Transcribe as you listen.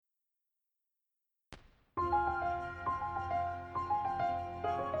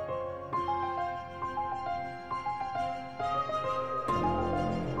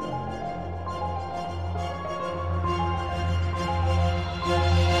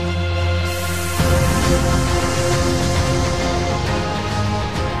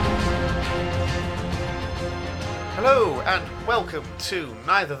Welcome to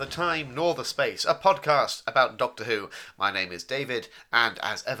Neither the Time Nor the Space, a podcast about Doctor Who. My name is David, and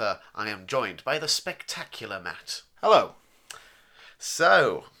as ever, I am joined by the spectacular Matt. Hello.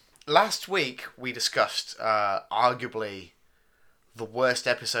 So, last week we discussed arguably the worst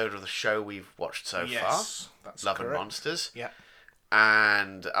episode of the show we've watched so far, that's Love correct. and Monsters. Yeah.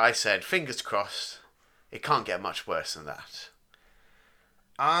 And I said, fingers crossed, it can't get much worse than that.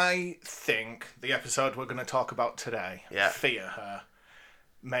 I think the episode we're going to talk about today, Yeah. Fear Her,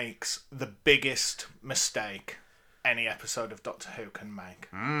 makes the biggest mistake any episode of Doctor Who can make.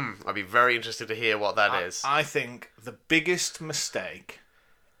 I'd be very interested to hear what that is. I think the biggest mistake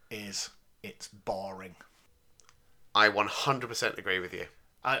is it's boring. I 100% agree with you.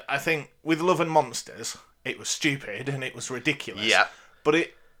 I think with Love and Monsters, it was stupid and it was ridiculous. Yeah. But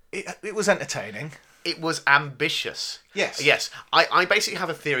it was entertaining. It was ambitious. Yes. Yes. I basically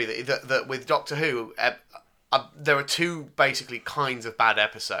have a theory that with Doctor Who, there are two basically kinds of bad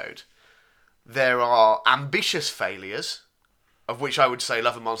episode. There are ambitious failures, of which I would say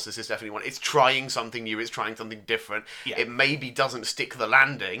Love and Monsters is definitely one. It's trying something new, it's trying something different. Yeah. It maybe doesn't stick the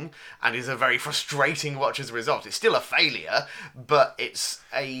landing and is a very frustrating watch as a result. It's still a failure, but it's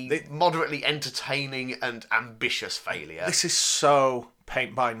a moderately entertaining and ambitious failure. This is so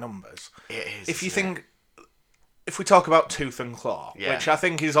paint by numbers. It is. If you think, if we talk about Tooth and Claw, Yeah. which I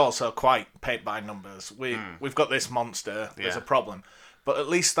think is also quite paint by numbers, we've got this monster, there's Yeah. a problem. But at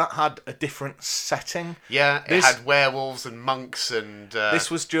least that had a different setting. Yeah, it had werewolves and monks and...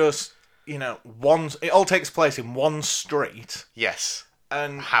 This was just, it all takes place in one street. Yes.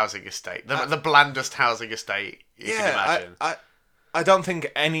 And Housing estate. The blandest housing estate you can imagine. I don't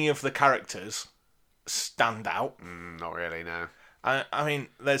think any of the characters stand out. Not really, no. I mean,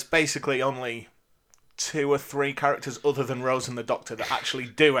 there's basically only 2 or 3 characters other than Rose and the Doctor that actually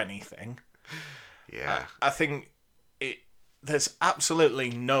do anything. Yeah. I think there's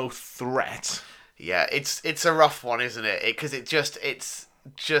absolutely no threat. Yeah, it's a rough one, isn't it? Because it's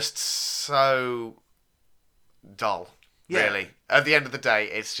just so dull, really. At the end of the day,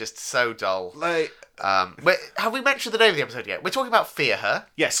 it's just so dull. Have we mentioned the name of the episode yet? We're talking about Fear Her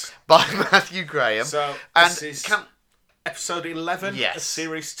Yes. by Matthew Graham. So, and this is episode 11 of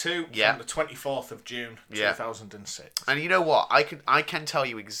Series 2 from the 24th of June, 2006. And you know what? I can tell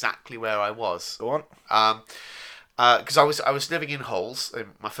you exactly where I was. Go on. Because I was living in Hull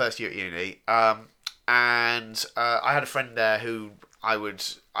in my first year at uni, and I had a friend there who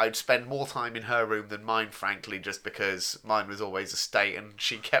I'd spend more time in her room than mine, frankly, just because mine was always a state and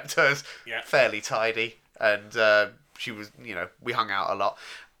she kept hers fairly tidy, and she was, we hung out a lot,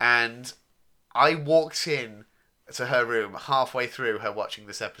 and I walked in to her room halfway through her watching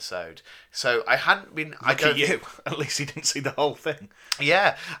this episode, so I hadn't been. Look at you. At least you didn't see the whole thing.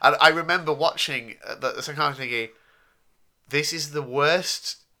 Yeah, and I remember watching the kind of thinking, this is the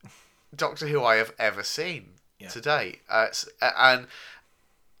worst Doctor Who I have ever seen to date. And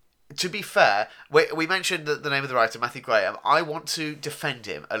to be fair, we mentioned the name of the writer, Matthew Graham. I want to defend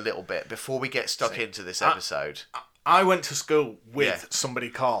him a little bit before we get stuck into this episode. I went to school with somebody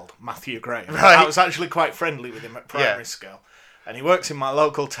called Matthew Graham. Right. I was actually quite friendly with him at primary school. And he works in my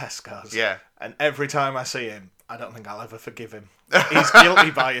local Tesco's. Yeah. And every time I see him, I don't think I'll ever forgive him. He's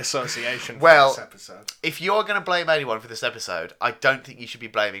guilty by association for this episode. If you're going to blame anyone for this episode, I don't think you should be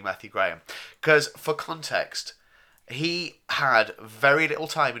blaming Matthew Graham. Because, for context, he had very little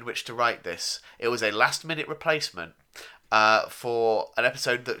time in which to write this. It was a last-minute replacement for an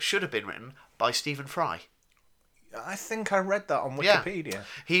episode that should have been written by Stephen Fry. I think I read that on Wikipedia.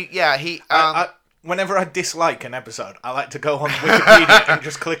 Whenever I dislike an episode, I like to go on Wikipedia and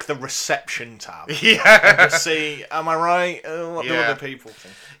just click the reception tab. Yeah. And just see, am I right? What do other people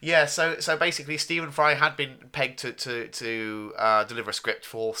think? Yeah, so basically Stephen Fry had been pegged to deliver a script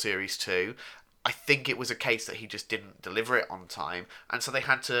for Series 2. I think it was a case that he just didn't deliver it on time, and so they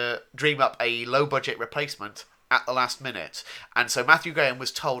had to dream up a low-budget replacement at the last minute. And so Matthew Graham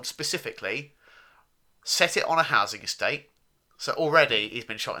was told specifically, set it on a housing estate. So already he's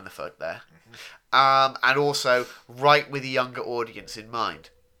been shot in the foot there. And also write with a younger audience in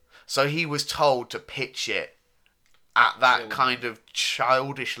mind. So he was told to pitch it at that kind of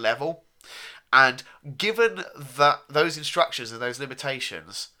childish level. And given those instructions and those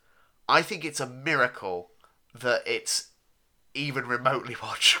limitations, I think it's a miracle that it's even remotely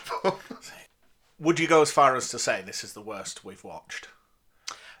watchable. Would you go as far as to say this is the worst we've watched?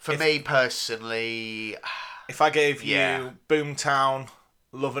 For me personally... If I gave you Boomtown,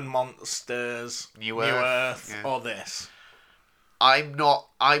 Love and Monsters, New Earth, or this. I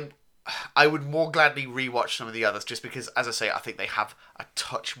would more gladly rewatch some of the others just because, as I say, I think they have a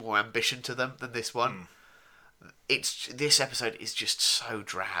touch more ambition to them than this one. this episode is just so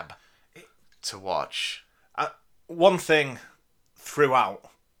drab to watch. One thing throughout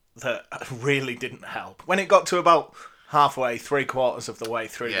that really didn't help when it got to about halfway, 3/4 of the way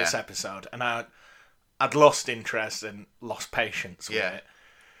through this episode, and I'd lost interest and lost patience with it.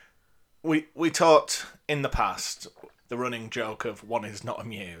 We talked in the past the running joke of one is not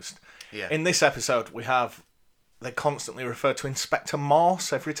amused. Yeah. In this episode, they constantly refer to Inspector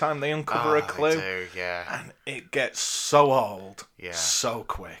Morse every time they uncover a clue. They do, yeah. And it gets so old, Yeah. so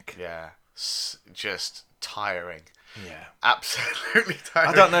quick. Yeah. Just tiring. Yeah. Absolutely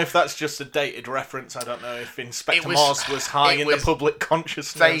tiring. I don't know if that's just a dated reference. I don't know if Inspector Morse was high in the public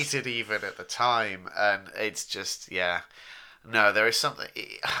consciousness. Dated even at the time, and it's just, no, there is something.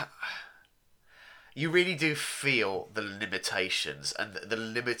 You really do feel the limitations and the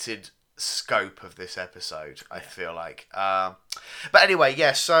limited scope of this episode, I feel like. But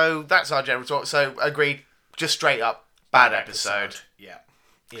anyway, so that's our general talk. So, agreed, just straight up, bad episode. Yeah.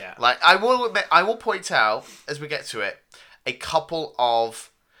 Yeah. Like, I will admit, I will point out, as we get to it, a couple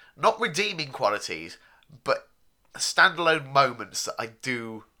of, not redeeming qualities, but standalone moments that I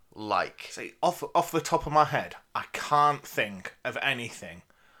do like. See, off the top of my head, I can't think of anything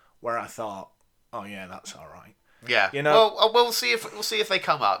where I thought, oh yeah, that's all right. Yeah, you know. Well, we'll see if they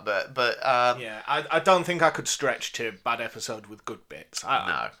come up, but yeah, I don't think I could stretch to bad episode with good bits.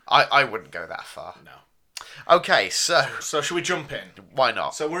 I wouldn't go that far. No. Okay, so should we jump in? Why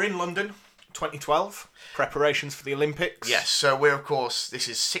not? So we're in London, 2012, preparations for the Olympics. Yes, so we're, of course, this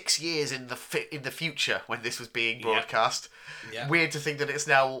is 6 years in the future when this was being broadcast. Yeah. Weird to think that it's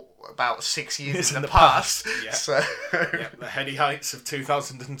now about 6 years in the past. Yeah. So the heady heights of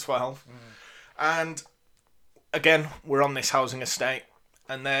 2012. And again, we're on this housing estate,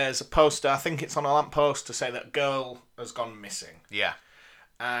 and there's a poster, I think it's on a lamppost, to say that a girl has gone missing. Yeah.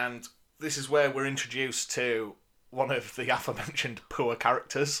 And this is where we're introduced to one of the aforementioned poor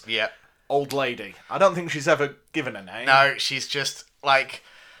characters. Yeah. Old lady. I don't think she's ever given a name. No, she's just like...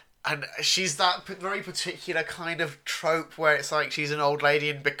 And she's that very particular kind of trope where it's like she's an old lady,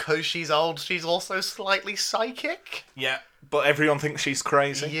 and because she's old, she's also slightly psychic. Yeah, but everyone thinks she's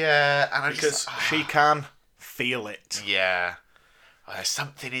crazy. Yeah, and because she can feel it. Yeah. Oh, there's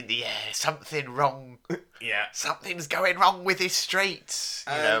something in the air, something wrong. Yeah. Something's going wrong with this street.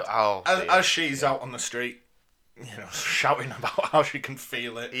 You know, as she's out on the street, shouting about how she can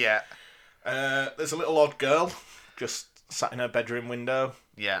feel it. Yeah. There's a little odd girl just sat in her bedroom window.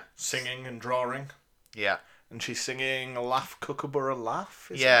 Yeah. Singing and drawing. Yeah. And she's singing a Laugh Kookaburra Laugh.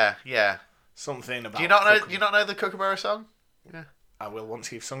 Yeah. Something about. Do you not know the Kookaburra song? Yeah. I will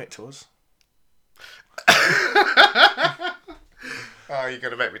once you've sung it to us. Oh, you're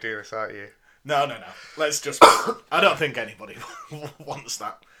gonna make me do this, aren't you? No. Let's just. I don't think anybody wants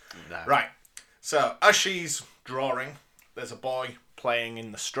that. No. Right. So as she's drawing, there's a boy playing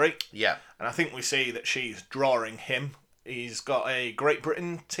in the street. Yeah. And I think we see that she's drawing him. He's got a Great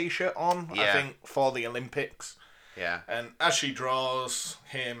Britain t-shirt on, I think, for the Olympics. Yeah. And as she draws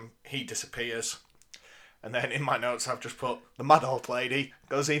him, he disappears. And then in my notes I've just put, the mad old lady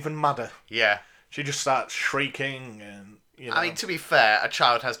goes even madder. Yeah. She just starts shrieking and, I mean, to be fair, a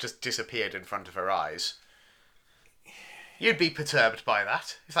child has just disappeared in front of her eyes. You'd be perturbed by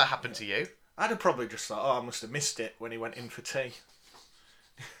that, if that happened to you. I'd have probably just thought, I must have missed it when he went in for tea.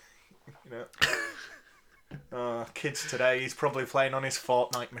 Kids today, he's probably playing on his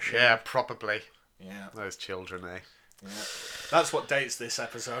Fortnite machine. Yeah, probably. Yeah. Those children, eh? Yeah. That's what dates this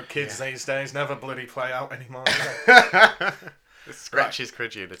episode. Kids these days never bloody play out anymore. It scratches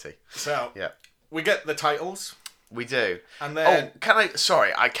credulity. So, we get the titles. We do. And then... can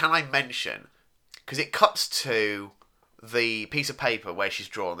I mention, because it cuts to the piece of paper where she's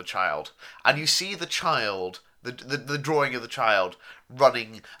drawn the child, and you see the child, the drawing of the child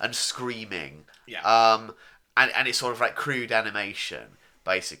running and screaming. Yeah. And it's sort of like crude animation,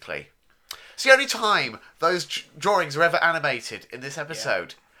 basically. It's the only time those drawings are ever animated in this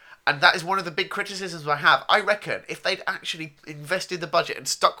episode. Yeah. And that is one of the big criticisms I have. I reckon if they'd actually invested the budget and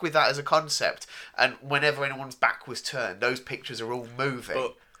stuck with that as a concept, and whenever anyone's back was turned, those pictures are all moving.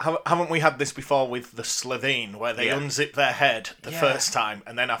 But haven't we had this before with the Slitheen, where they unzip their head the first time,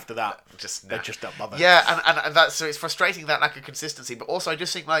 and then after that, they just don't bother? Yeah, and that's, so it's frustrating, that lack of consistency, but also I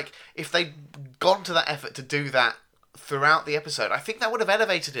just think, like, if they'd gone to that effort to do that throughout the episode, I think that would have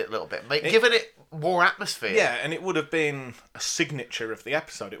elevated it a little bit, given it more atmosphere. Yeah, and it would have been a signature of the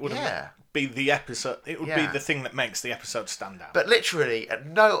episode. It would be the episode. It would be the thing that makes the episode stand out. But literally, at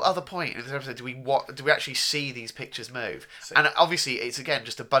no other point in this episode do we actually see these pictures move. And obviously, it's again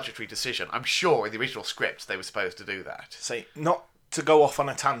just a budgetary decision. I'm sure in the original script they were supposed to do that. See, not to go off on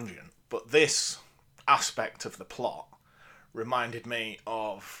a tangent, but this aspect of the plot reminded me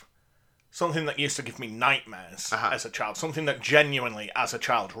of something that used to give me nightmares as a child. Something that genuinely, as a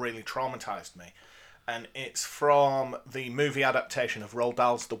child, really traumatised me. And it's from the movie adaptation of Roald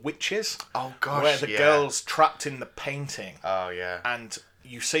Dahl's The Witches. Oh, gosh, where the girl's trapped in the painting. Oh, yeah. And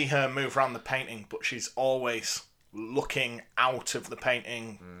you see her move around the painting, but she's always looking out of the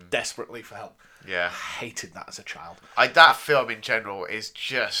painting desperately for help. Yeah. I hated that as a child. That film in general is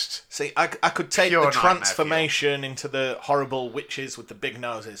just... See, I could take pure the transformation into the horrible witches with the big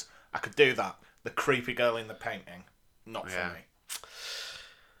noses. I could do that. The creepy girl in the painting. Not for me.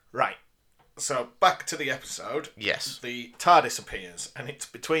 Right. So, back to the episode. Yes. The TARDIS appears, and it's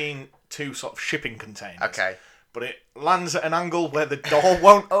between two sort of shipping containers. Okay. But it lands at an angle where the door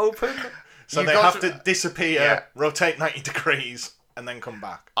won't open. So they have to disappear, rotate 90 degrees, and then come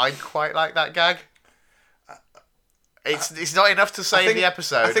back. I quite like that gag. It's not enough to say in the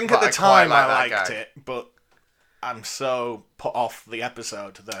episode. I think at the time I liked it, but I'm so put off the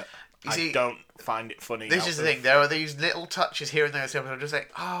episode that I don't find it funny. This is the thing. There are these little touches here and there. So I'm just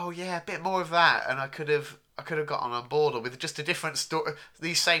like, oh yeah, a bit more of that, and I could have gotten on board with just a different story.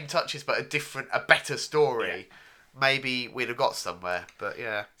 These same touches, but a better story. Yeah. Maybe we'd have got somewhere. But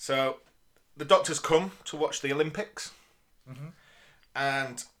yeah. So the Doctors come to watch the Olympics,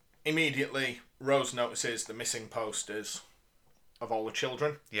 and immediately Rose notices the missing posters of all the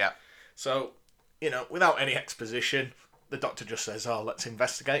children. Yeah. So, without any exposition, the Doctor just says, "Oh, let's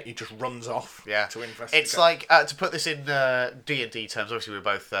investigate." He just runs off to investigate. It's like, to put this in D&D terms, obviously we're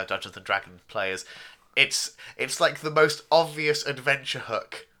both Dungeons & Dragons players, it's like the most obvious adventure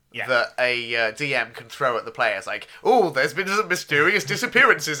hook that a DM can throw at the players. Like, oh, there's been some mysterious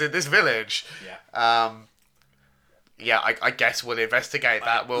disappearances in this village. I guess we'll investigate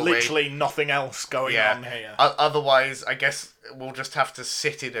that, will we? Literally nothing else going on here. Otherwise, I guess we'll just have to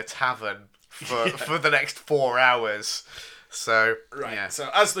sit in a tavern for the next 4 hours. So, So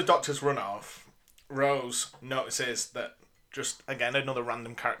as the Doctors run off, Rose notices that just, again, another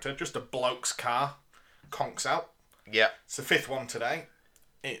random character, just a bloke's car, conks out. Yeah. It's the 5th one today.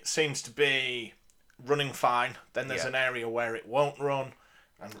 It seems to be running fine. Then there's an area where it won't run.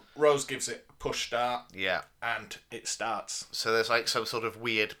 And Rose gives it a push start. Yeah. And it starts. So there's like some sort of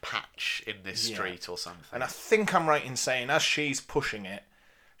weird patch in this street or something. And I think I'm right in saying as she's pushing it,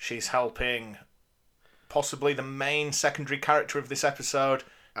 she's helping possibly the main secondary character of this episode,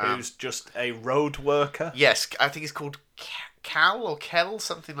 who's just a road worker. Yes, I think he's called Cal or Kel,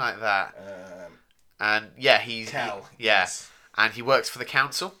 something like that. And he's... Cal. Yes. And he works for the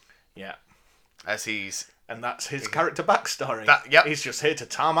council. Yeah. And that's his character backstory. He's just here to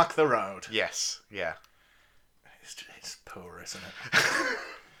tarmac the road. Yes, yeah. It's poor, isn't it?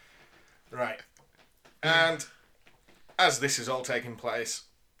 Right. And as this is all taking place,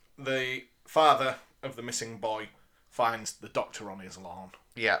 the father of the missing boy finds the Doctor on his lawn.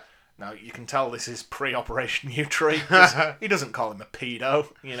 Yeah. Now, you can tell this is pre-Operation Yewtree. He doesn't call him a pedo.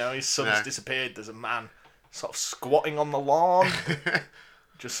 His son's disappeared. There's a man sort of squatting on the lawn.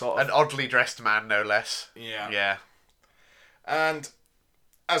 Just sort of... An oddly dressed man, no less. Yeah. Yeah. And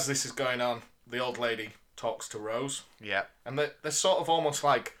as this is going on, the old lady talks to Rose. Yeah. And there's sort of almost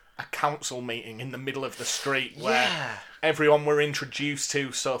like a council meeting in the middle of the street where everyone we're introduced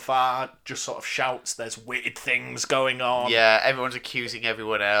to so far just sort of shouts there's weird things going on. Yeah, everyone's accusing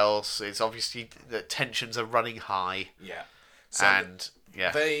everyone else. It's obviously the tensions are running high. Yeah. So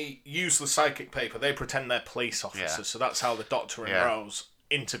Yeah. They use the psychic paper. They pretend they're police officers. So that's how the Doctor and Rose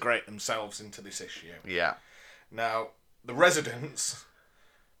integrate themselves into this issue. Yeah. Now, the residents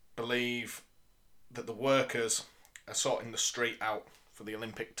believe that the workers are sorting the street out for the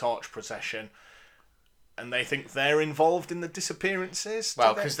Olympic torch procession, and they think they're involved in the disappearances.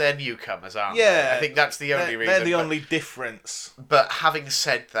 Well, because they're newcomers, aren't they? I think that's the only reason. They're the only difference. But having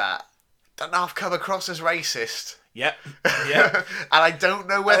said that, don't know if I've come across as racist. Yep. And I don't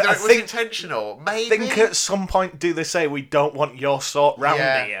know whether it was intentional. Maybe. I think at some point do they say we don't want your sort round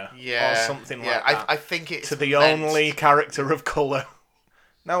here? Yeah. Or something like that. I think it's to the only character of colour.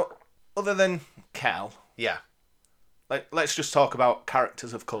 Now, other than Cal. Yeah. Let's just talk about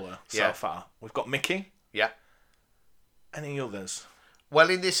characters of colour so far. We've got Mickey. Yeah. Any others? Well,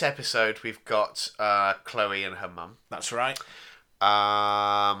 in this episode, we've got Chloe and her mum. That's right.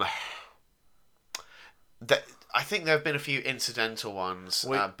 I think there have been a few incidental ones,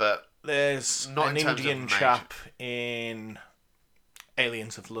 but there's not an Indian chap in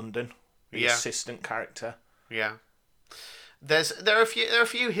Aliens of London, the assistant character. Yeah, there are a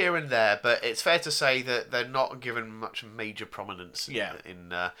few here and there, but it's fair to say that they're not given much major prominence in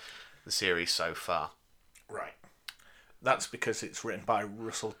the series so far. Right. That's because it's written by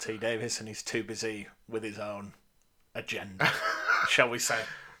Russell T Davies and he's too busy with his own agenda, shall we say.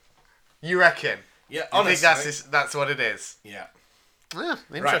 You reckon? Yeah, I honestly. think that's what it is. Yeah. Yeah,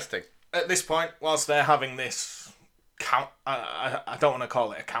 interesting. Right. At this point, whilst they're having this, I don't want to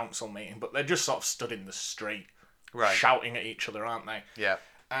call it a council meeting, but they're just sort of stood in the street, Right. shouting at each other, aren't they? Yeah.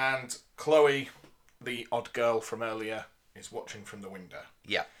 And Chloe, the odd girl from earlier, is watching from the window.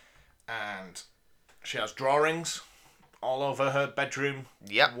 Yeah. And she has drawings all over her bedroom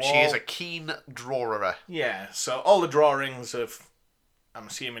Yep, wall. she is a keen drawer. Yeah, so all the drawings of, I'm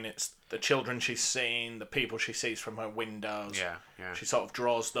assuming it's the children she's seen, the people she sees from her windows. Yeah, yeah. She sort of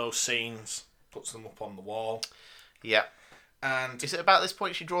draws those scenes, puts them up on the wall. Yeah. And Is it about this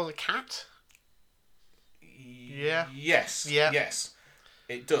point she draws a cat? Yeah. Yes. Yeah. Yes.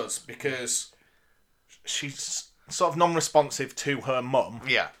 It does, because she's sort of non-responsive to her mum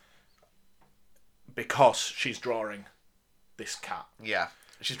Yeah. because she's drawing this cat. Yeah.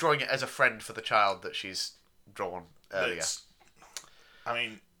 She's drawing it as a friend for the child that she's drawn earlier. I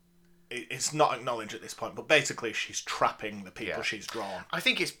mean, it's not acknowledged at this point, but basically she's trapping the people Yeah. she's drawn. I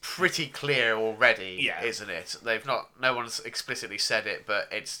think it's pretty clear already, Yeah. isn't it? No one's explicitly said it, but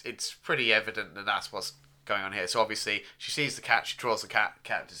it's pretty evident that that's what's going on here. So obviously she sees the cat, she draws the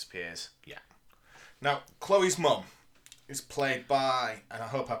cat disappears. Yeah. Now, Chloe's mum is played by, and I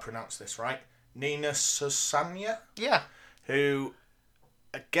hope I pronounced this right, Nina Susania, Yeah. who,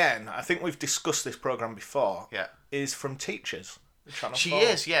 again, I think we've discussed this programme before, Yeah. is from Teachers. the Channel She 4.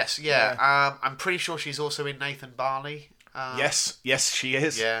 is, yes, yeah. I'm pretty sure she's also in Nathan Barley. Yes, she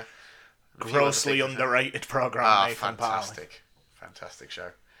is. Yeah. Grossly underrated programme, Nathan Barley. Fantastic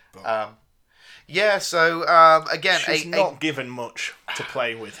show. But Yeah, so again, she's not given much to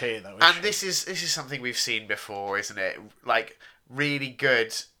play with here, though. Is and she? this is something we've seen before, isn't it? Like really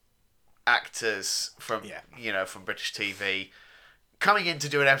good actors from from British TV coming in to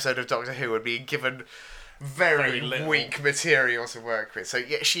do an episode of Doctor Who and being given very little. weak material to work with. So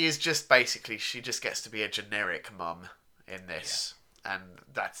yeah, she is just basically she just gets to be a generic mum in this, and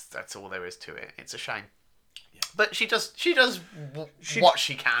that's all there is to it. It's a shame. But she does what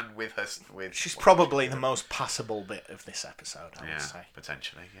she can with her. She's probably the most passable bit of this episode, I would say.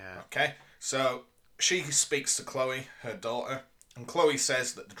 Potentially, yeah. Okay, so she speaks to Chloe, her daughter, and Chloe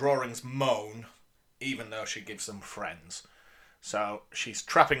says that the drawings moan, even though she gives them friends. So she's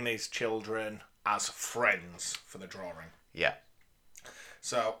trapping these children as friends for the drawing. Yeah.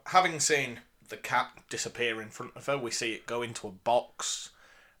 So, having seen the cat disappear in front of her, we see it go into a box,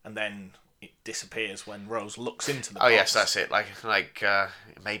 and then it disappears when Rose looks into the box. Oh yes, that's it. Like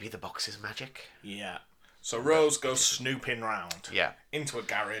maybe the box is magic. Yeah. So Rose goes snooping round. Yeah. Into a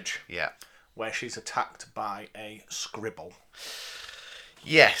garage. Yeah. Where she's attacked by a scribble.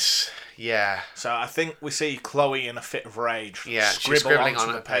 Yes. Yeah. So I think we see Chloe in a fit of rage. Yeah. She's scribbling onto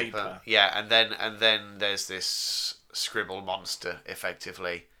on the a paper. Yeah, and then there's this scribble monster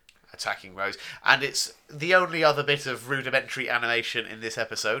effectively attacking Rose, and it's the only other bit of rudimentary animation in this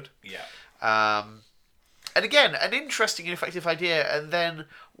episode. Yeah. And again, an interesting and effective idea, and then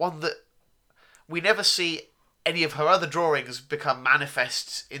one that we never see any of her other drawings become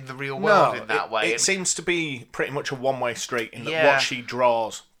manifest in the real world in that way. It seems to be pretty much a one-way street in that Yeah. what she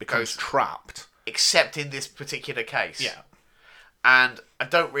draws becomes trapped. Except in this particular case. Yeah. And I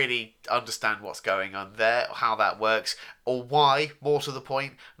don't really understand what's going on there, or how that works, or why, more to the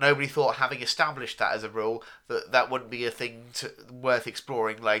point, nobody thought, having established that as a rule, that wouldn't be a thing worth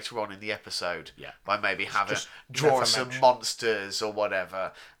exploring later on in the episode. Yeah. By maybe having just draw never some mentioned. monsters or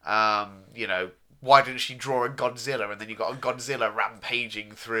whatever. Why didn't she draw a Godzilla and then you got a Godzilla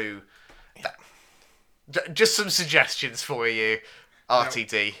rampaging through? Just some suggestions for you,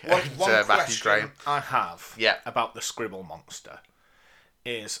 RTD. One Matthew question Graham. I have Yeah. about the scribble monster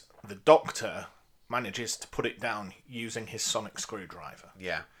is the Doctor manages to put it down using his sonic screwdriver.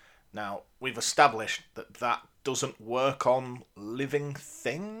 Yeah. Now, we've established that doesn't work on living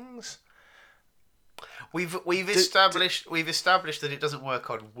things. We've established that it doesn't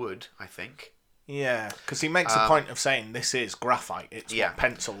work on wood, I think. Yeah, because he makes a point of saying this is graphite. It's Yeah. what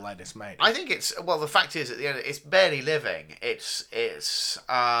pencil lead is made of. I think the fact is at the end it's barely living. It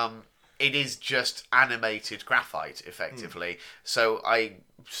is just animated graphite effectively. So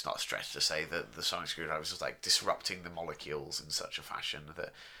it's not a stretch to say that the sonic screwdriver is just like disrupting the molecules in such a fashion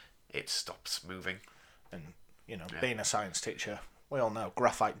that it stops moving. And, being a science teacher, we all know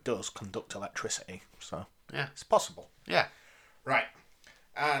graphite does conduct electricity. So, Yeah. it's possible. Yeah. Right.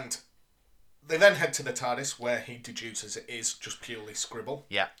 And they then head to the TARDIS, where he deduces it is just purely scribble.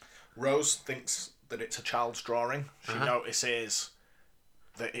 Yeah. Rose thinks that it's a child's drawing. She notices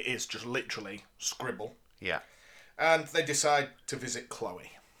that it is just literally scribble. Yeah. And they decide to visit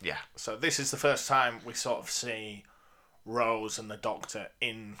Chloe. Yeah. So this is the first time we sort of see Rose and the Doctor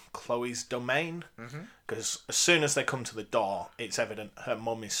in Chloe's domain. Because as soon as they come to the door, it's evident her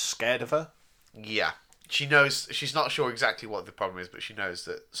mum is scared of her. Yeah. She knows, she's not sure exactly what the problem is, but she knows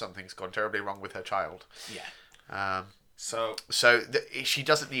that something's gone terribly wrong with her child. Yeah. So she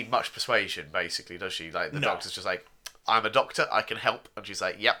doesn't need much persuasion, basically, does she? Like, the Doctor's just like, I'm a doctor, I can help. And she's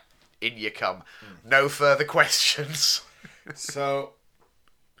like, yep, in you come. No further questions. So,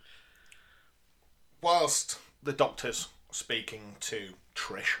 whilst the Doctor's speaking to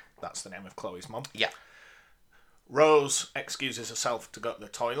Trish, that's the name of Chloe's mum. Yeah. Rose excuses herself to go to the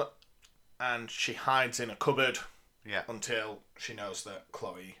toilet, and she hides in a cupboard until she knows that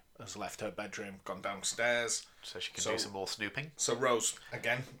Chloe has left her bedroom, gone downstairs. So she can do some more snooping. So Rose,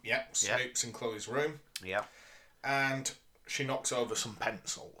 again, snoops in Chloe's room. Yeah. And she knocks over some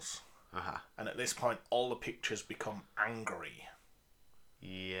pencils. And at this point, all the pictures become angry.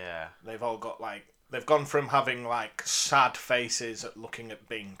 Yeah. They've all got, like... They've gone from having, like, sad faces at looking at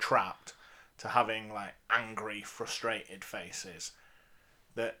being trapped to having, like, angry, frustrated faces.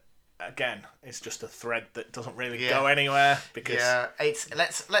 That, again, is just a thread that doesn't really go anywhere. Because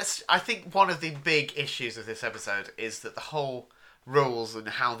let's. I think one of the big issues of this episode is that the whole rules and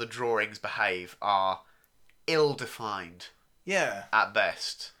how the drawings behave are ill-defined. Yeah. At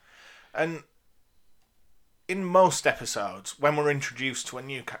best. And in most episodes, when we're introduced to a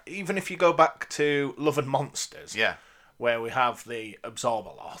new character, even if you go back to Love and Monsters, where we have the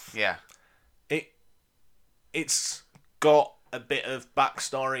Absorbaloth, it's got a bit of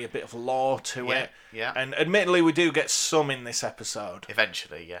backstory, a bit of lore to it. Yeah. And admittedly, we do get some in this episode.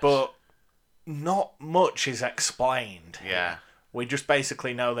 Eventually, yes. But not much is explained. Yeah. We just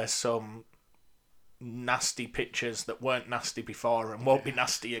basically know there's some nasty pictures that weren't nasty before and won't be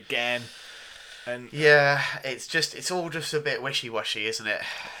nasty again. And it's all just a bit wishy-washy, isn't it?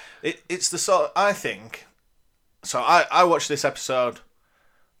 It's the sort, I think. So I watched this episode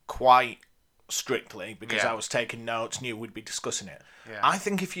quite strictly because I was taking notes, knew we'd be discussing it. Yeah. I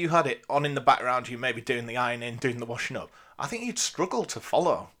think if you had it on in the background, you may be doing the ironing, doing the washing up, I think you'd struggle to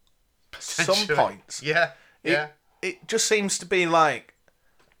follow some points. Yeah. It just seems to be like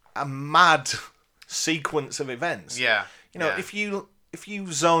a mad sequence of events. Yeah. You know, if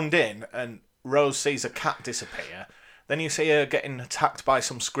you zoned in and Rose sees a cat disappear, then you see her getting attacked by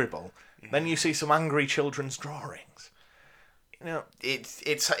some scribble, then you see some angry children's drawings. You know,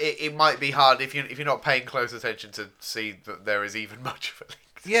 it might be hard if you're not paying close attention to see that there is even much of a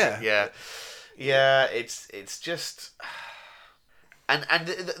link. Yeah. It's just, and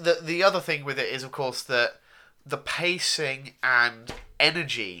the other thing with it is, of course, that the pacing and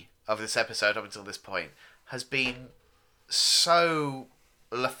energy of this episode up until this point has been so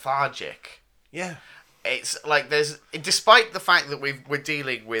lethargic. Yeah. It's like despite the fact that we're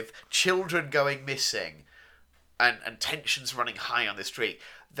dealing with children going missing and tensions running high on the street,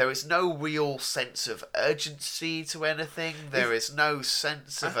 there is no real sense of urgency to anything. There is no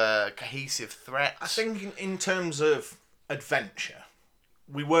sense of a cohesive threat. I think in terms of adventure,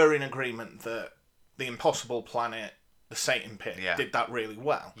 we were in agreement that The Impossible Planet, The Satan Pit, did that really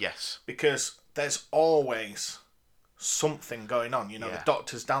well. Yes. Because there's always something going on. You know, the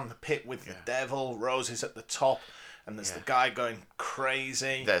Doctor's down the pit with the devil, Rose is at the top, and there's the guy going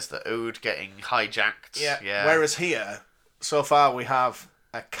crazy. There's the Ood getting hijacked. Yeah. Whereas here, so far we have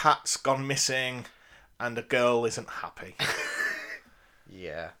a cat's gone missing and a girl isn't happy.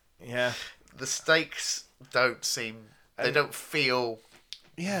 Yeah. The stakes don't seem... They don't feel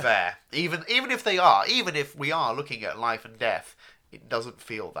there. Even if they are, even if we are looking at life and death, it doesn't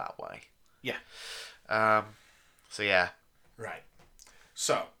feel that way. Yeah. So yeah. Right.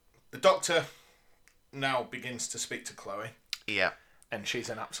 So, the Doctor now begins to speak to Chloe. Yeah. And she's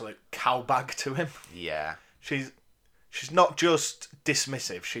an absolute cowbag to him. Yeah. She's not just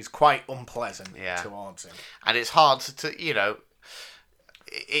dismissive, she's quite unpleasant towards him. And it's hard to you know,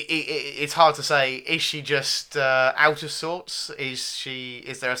 it's hard to say, is she just out of sorts?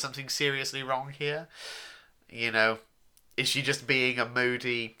 Is there something seriously wrong here? You know, is she just being a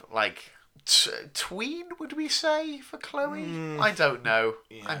moody, like... tween, would we say, for Chloe? I don't know.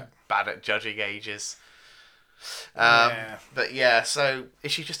 Yeah. I'm bad at judging ages. But yeah, so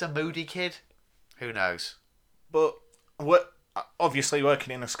is she just a moody kid? Who knows? But obviously,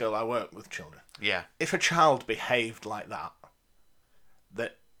 working in a school, I work with children. Yeah. If a child behaved like that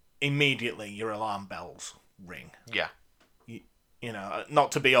immediately your alarm bells ring. Yeah. You know,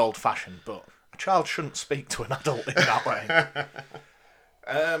 not to be old-fashioned, but a child shouldn't speak to an adult in that way.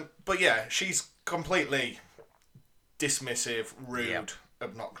 But yeah, she's completely dismissive, rude,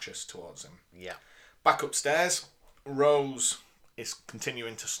 obnoxious towards him. Yeah. Back upstairs, Rose is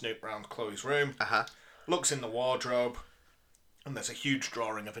continuing to snoop around Chloe's room, looks in the wardrobe, and there's a huge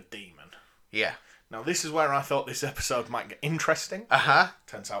drawing of a demon. Yeah. Now, this is where I thought this episode might get interesting.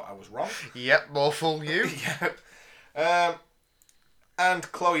 Turns out I was wrong. Yep, more fool you. Yeah.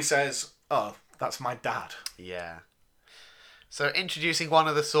 And Chloe says, "Oh, that's my dad." Yeah. So introducing one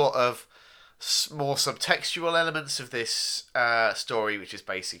of the sort of more subtextual elements of this story, which is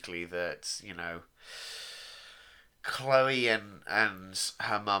basically that, you know, Chloe and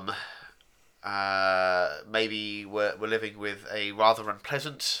her mum maybe were living with a rather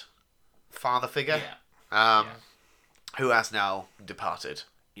unpleasant father figure, who has now departed.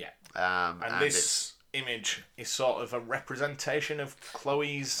 Yeah. And this image is sort of a representation of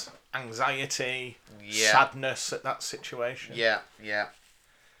Chloe's anxiety, sadness at that situation. Yeah, yeah.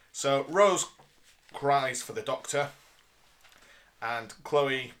 So Rose cries for the doctor, and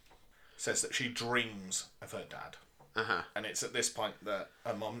Chloe says that she dreams of her dad. And it's at this point that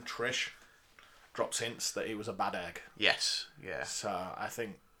her mum, Trish, drops hints that he was a bad egg. Yes, yeah. So I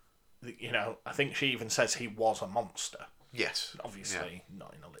think, you know, I think she even says he was a monster. Yes. Obviously,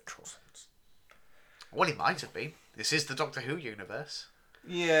 not in a literal sense. Well, he might have been. This is the Doctor Who universe.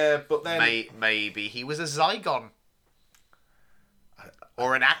 Yeah, but then... Maybe he was a Zygon.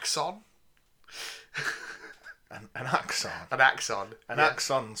 Or an Axon. An axon? An Axon. An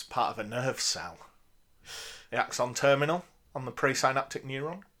axon's part of a nerve cell. The axon terminal on the presynaptic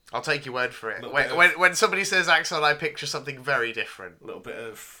neuron. I'll take your word for it. When somebody says axon, I picture something very different. A little bit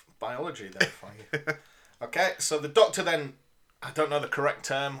of biology there for you. Okay, so the Doctor then, I don't know the correct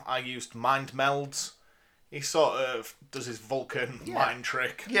term, I used mind melds. He sort of does his Vulcan mind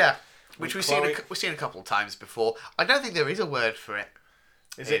trick. Yeah, which we've seen a couple of times before. I don't think there is a word for it.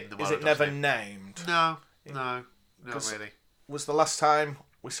 Is it never named? No, not really. Was the last time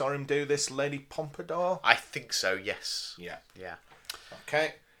we saw him do this Lady Pompadour? I think so, yes. Yeah. Yeah.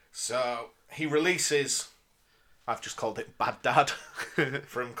 Okay, so he releases, I've just called it Bad Dad,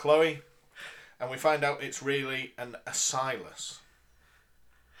 from Chloe, and we find out it's really an Asylus.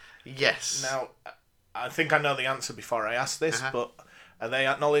 Yes. Now, I think I know the answer before I ask this, but are they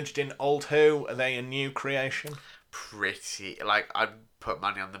acknowledged in Old Who? Are they a new creation? Pretty, I'd put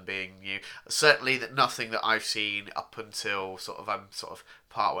money on them being new. Certainly that nothing that I've seen up until I'm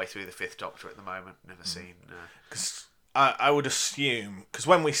part way through the Fifth Doctor at the moment. Never seen. Because I would assume, because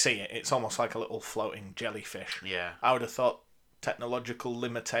when we see it, it's almost like a little floating jellyfish. Yeah. I would have thought technological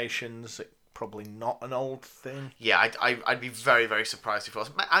limitations, probably not an old thing. Yeah, I'd be very, very surprised if it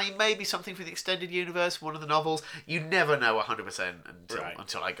was. I mean, maybe something for the extended universe, one of the novels. You never know 100%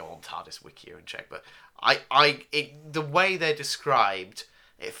 until I go on TARDIS Wiki and check. But the way they're described,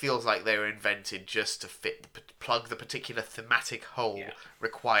 it feels like they were invented just to plug the particular thematic hole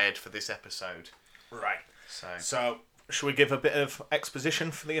required for this episode. Right. So should we give a bit of exposition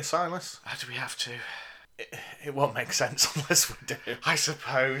for the Asylus? How do we have to? It won't make sense unless we do. I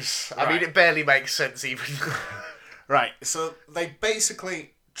suppose. Right. I mean, it barely makes sense even. Right, so they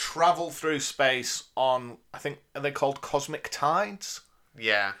basically travel through space on, I think, are they called cosmic tides?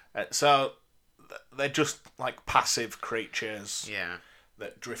 Yeah. So they're just like passive creatures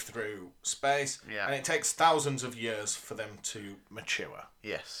that drift through space. Yeah. And it takes thousands of years for them to mature.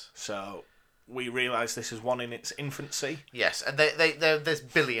 Yes. So we realise this is one in its infancy. Yes, and there's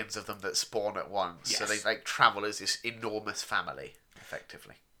billions of them that spawn at once. Yes. So they travel as this enormous family,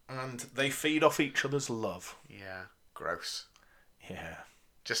 effectively. And they feed off each other's love. Yeah, gross. Yeah.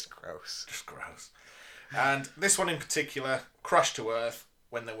 Just gross. And this one in particular crashed to Earth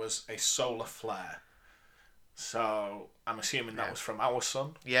when there was a solar flare. So I'm assuming that was from our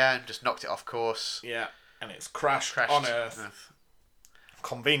sun. Yeah, and just knocked it off course. Yeah, and it's crashed on Earth.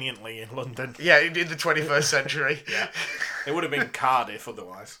 Conveniently in London. Yeah, in the 21st century. Yeah. It would have been Cardiff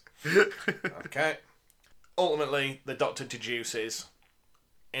otherwise. Okay. Ultimately, the Doctor deduces,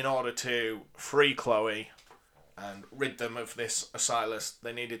 in order to free Chloe and rid them of this Asylus,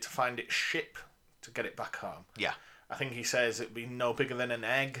 they needed to find its ship to get it back home. Yeah. I think he says it'd be no bigger than an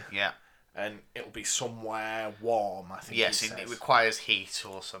egg. Yeah. And it'll be somewhere warm, I think. Yes, it requires heat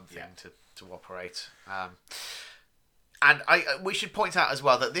or something to operate. And we should point out as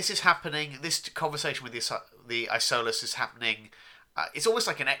well that this is happening. This conversation with the Asylus is happening. It's almost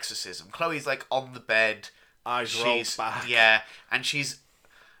like an exorcism. Chloe's like on the bed, eyes rolled back. Yeah, and she's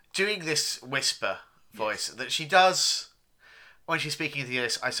doing this whisper voice that she does when she's speaking to the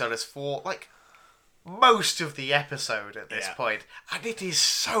Asylus for like most of the episode at this point, and it is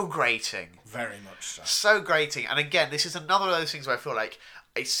so grating. Very much so. So grating, and again, this is another of those things where I feel like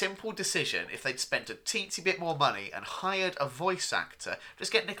a simple decision, if they'd spent a teensy bit more money and hired a voice actor,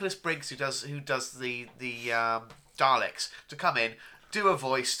 just get Nicholas Briggs who does the Daleks to come in, do a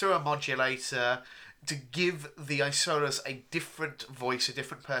voice through a modulator, to give the Isolas a different voice, a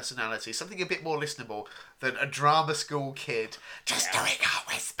different personality, something a bit more listenable than a drama school kid just doing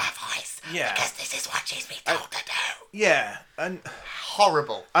a whisper voice because this is what she's been told to do. Yeah, and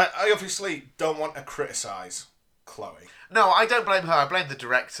horrible. I obviously don't want to criticise Chloe. No, I don't blame her. I blame the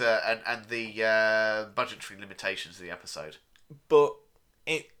director and the budgetary limitations of the episode. But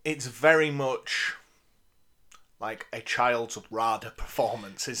it's very much like a child's RADA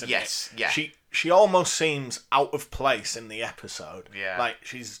performance, isn't it? Yes, yeah. She almost seems out of place in the episode. Yeah. Like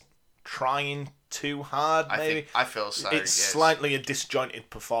she's trying too hard, maybe. I feel so. It's slightly a disjointed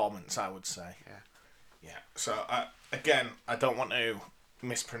performance, I would say. Yeah. Yeah. So, again, I don't want to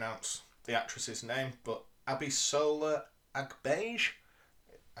mispronounce the actress's name, but Abisola Agbeige,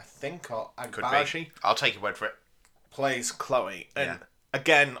 I think, or Agbaji. I'll take your word for it. Plays Chloe. And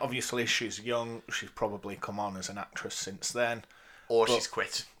again, obviously, she's young. She's probably come on as an actress since then. Or she's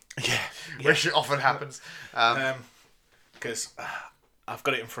quit. Yeah. Which often happens. Because I've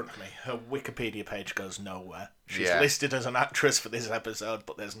got it in front of me. Her Wikipedia page goes nowhere. She's listed as an actress for this episode,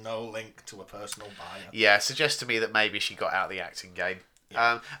 but there's no link to a personal bio. Yeah, suggests to me that maybe she got out of the acting game.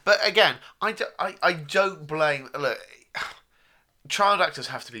 Yeah. But again, I don't blame... Look, child actors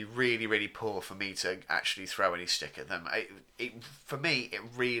have to be really, really poor for me to actually throw any stick at them. For me, it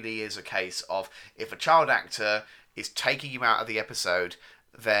really is a case of if a child actor is taking you out of the episode,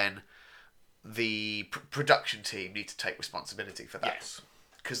 then the production team need to take responsibility for that. Yes.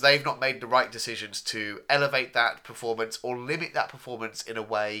 Because they've not made the right decisions to elevate that performance or limit that performance in a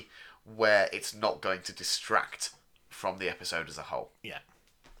way where it's not going to distract from the episode as a whole. Yeah.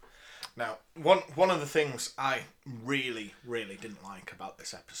 Now, one of the things I really, really didn't like about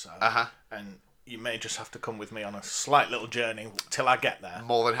this episode, and you may just have to come with me on a slight little journey till I get there.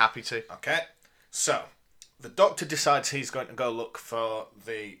 More than happy to. Okay. So, the Doctor decides he's going to go look for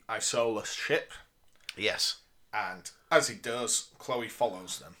the Isola ship. Yes. And as he does, Chloe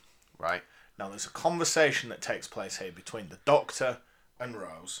follows them. Right. Now, there's a conversation that takes place here between the Doctor and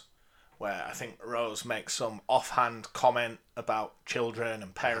Rose, where I think Rose makes some offhand comment about children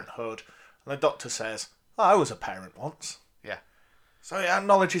and parenthood. And the Doctor says, I was a parent once. Yeah. So he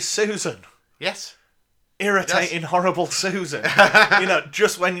acknowledges Susan. Yes. Irritating, horrible Susan.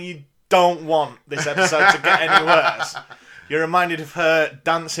 Just when you don't want this episode to get any worse, you're reminded of her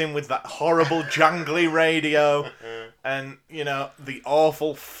dancing with that horrible jangly radio and, the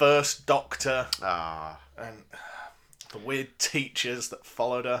awful first Doctor and the weird teachers that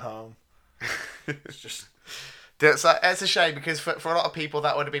followed her home. It's just... It's a shame because for a lot of people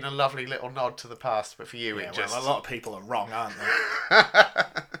that would have been a lovely little nod to the past, but for you a lot of people are wrong, aren't they?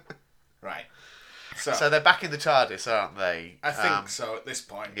 Right. So they're back in the TARDIS, aren't they? I think so at this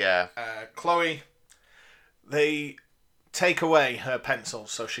point. Yeah. Chloe, they take away her pencil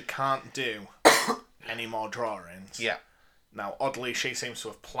so she can't do any more drawings. Yeah. Now, oddly, she seems to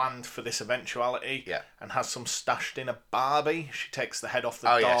have planned for this eventuality. Yeah. And has some stashed in a Barbie. She takes the head off the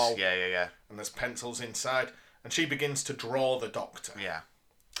doll. Yes. Yeah. And there's pencils inside. And she begins to draw the Doctor. Yeah.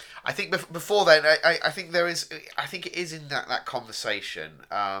 I think before then, I think there is... I think it is in that conversation...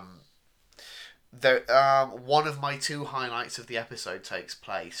 one of my two highlights of the episode takes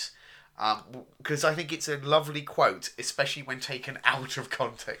place because I think it's a lovely quote, especially when taken out of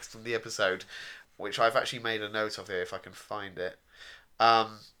context from the episode, which I've actually made a note of here if I can find it.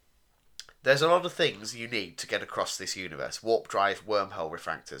 There's a lot of things you need to get across this universe: warp drive, wormhole,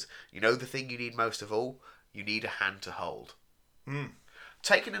 refractors. You know the thing you need most of all? You need a hand to hold.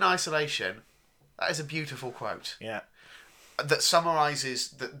 Taken in isolation, that is a beautiful quote. Yeah. That summarises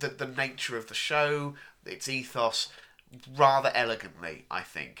the nature of the show, its ethos, rather elegantly, I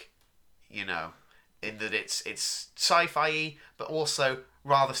think. In that it's sci-fi-y, but also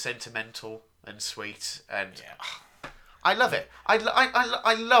rather sentimental and sweet, and I love it.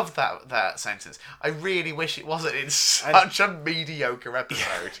 I love that sentence. I really wish it wasn't in such a mediocre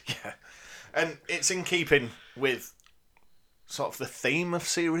episode. Yeah, and it's in keeping with sort of the theme of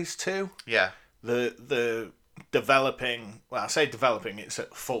series 2. Yeah, the developing, well, I say developing, it's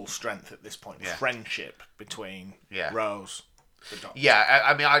at full strength at this point. Friendship between Rose, the Doctor. Yeah,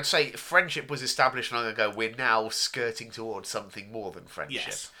 I mean, I'd say friendship was established long ago. We're now skirting towards something more than friendship.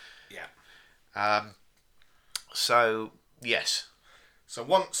 Yes. Yeah. So, yes. So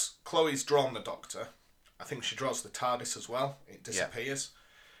once Chloe's drawn the Doctor, I think she draws the TARDIS as well. It disappears.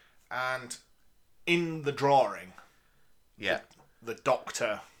 Yeah. And in the drawing, the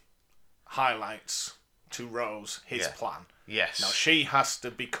Doctor highlights to Rose his plan. Yes. Now she has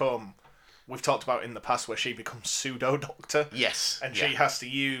to become we've talked about in the past where she becomes pseudo-doctor. Yes. And she has to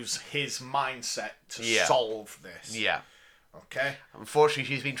use his mindset to solve this. Yeah. Okay. Unfortunately,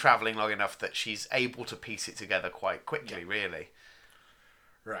 she's been travelling long enough that she's able to piece it together quite quickly, really.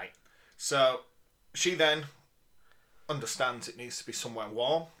 Right. So, she then understands it needs to be somewhere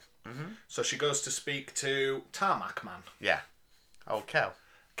warm. Mm-hmm. So she goes to speak to Tarmac Man. Yeah. Oh, Kel.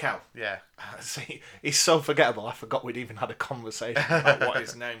 Yeah. See, he's so forgettable. I forgot we'd even had a conversation about what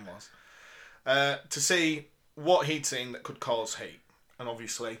his name was. To see what he'd seen that could cause heat. And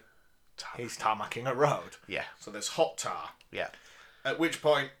obviously, he's tarmacking a road. Yeah. So there's hot tar. Yeah. At which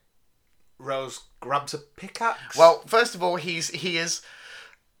point, Rose grabs a pickaxe. Well, first of all, he is...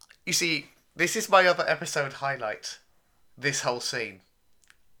 You see, this is my other episode highlight. This whole scene.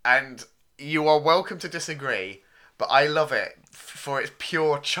 And you are welcome to disagree, but I love it for its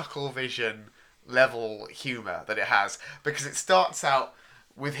pure chuckle vision level humour that it has. Because it starts out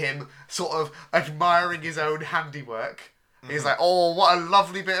with him sort of admiring his own handiwork. Mm-hmm. He's like, oh, what a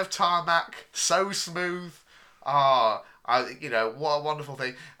lovely bit of tarmac. So smooth. What a wonderful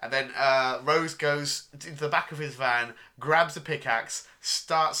thing. And then Rose goes into the back of his van, grabs a pickaxe,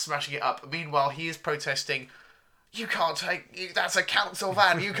 starts smashing it up. Meanwhile, he is protesting... You can't take... That's a council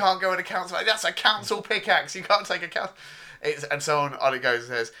van. You can't go in a council van. That's a council pickaxe. You can't take a council... And so on it goes and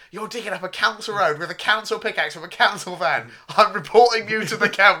says, you're digging up a council road with a council pickaxe from a council van. I'm reporting you to the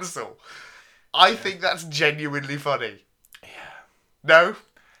council. I think that's genuinely funny. Yeah. No?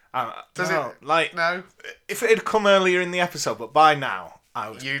 No. If it had come earlier in the episode, but by now... I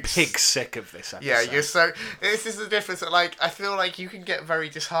was pig sick of this episode. Yeah, this is the difference. I feel like you can get very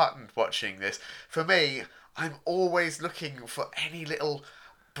disheartened watching this. For me... I'm always looking for any little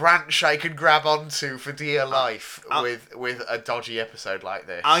branch I can grab onto for dear life with a dodgy episode like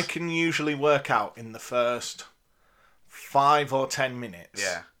this. I can usually work out in the first 5 or 10 minutes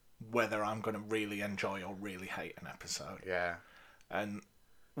whether I'm going to really enjoy or really hate an episode. Yeah. And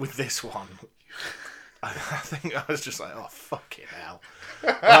with this one, I think I was just like, oh, fucking hell.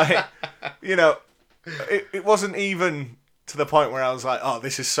 It wasn't even to the point where I was like, oh,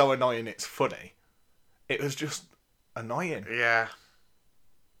 this is so annoying, it's funny. It was just annoying. Yeah.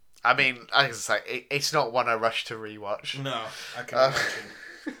 I mean, I was like, it's not one I rush to rewatch. No, I can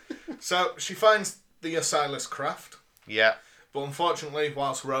imagine. So, she finds the Asilas craft. Yeah. But unfortunately,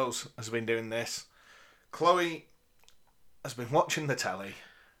 whilst Rose has been doing this, Chloe has been watching the telly.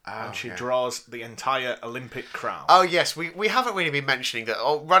 And she draws the entire Olympic crown. Oh, yes. We haven't really been mentioning that.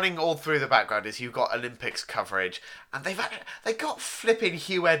 Running all through the background is you've got Olympics coverage. And they got flipping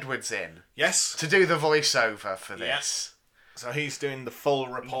Hugh Edwards in. Yes. To do the voiceover for this. Yes. So he's doing the full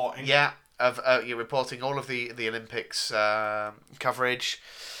reporting. Yeah. You're reporting all of the Olympics coverage.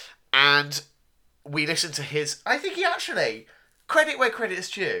 And we listen to his... I think he actually... Credit where credit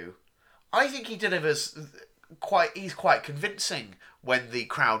is due. I think he delivers... He's quite convincing when the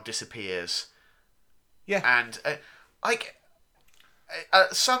crowd disappears. Yeah. And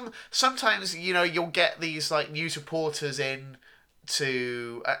sometimes you'll get these like news reporters in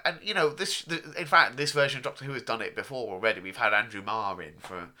to in fact this version of Doctor Who has done it before already. We've had Andrew Marr in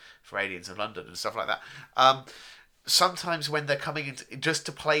for Aliens of London and stuff like that. Sometimes when they're coming in just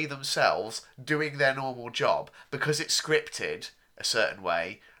to play themselves, doing their normal job, because it's scripted a certain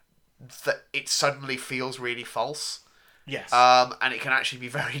way, that it suddenly feels really false. Yes. And it can actually be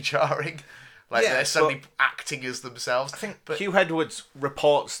very jarring. They're suddenly acting as themselves. I think Hugh Edwards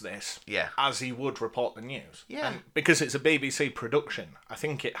reports this as he would report the news. Yeah. And because it's a BBC production, I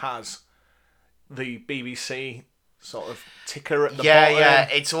think it has the BBC sort of ticker at the bottom. Yeah.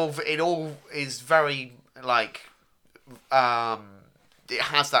 It all is very it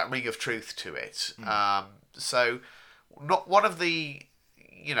has that ring of truth to it. So not one of the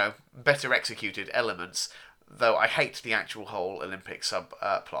better executed elements, though I hate the actual whole Olympic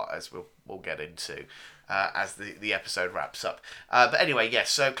plot, as we'll get into as the episode wraps up. But anyway,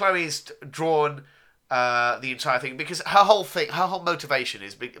 yes. So Chloe's drawn the entire thing because her whole motivation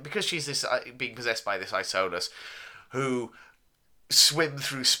is because she's this being possessed by this Isolus, who swim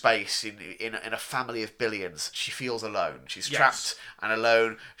through space in a family of billions. She feels alone. She's trapped and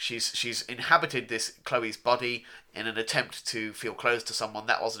alone. She's inhabited this Chloe's body in an attempt to feel close to someone.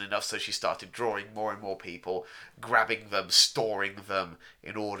 That wasn't enough, so she started drawing more and more people, grabbing them, storing them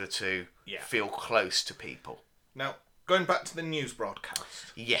in order to feel close to people. Now, going back to the news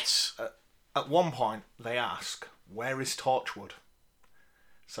broadcast. Yes. At one point, they ask, where is Torchwood?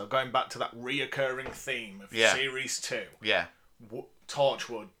 So going back to that reoccurring theme of Series 2. Yeah.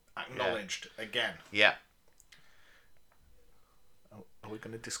 Torchwood acknowledged again. Yeah. Are we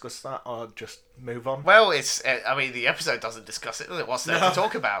going to discuss that or just move on? Well, the episode doesn't discuss it, does it? What's there to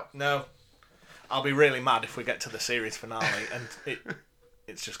talk about? No. I'll be really mad if we get to the series finale and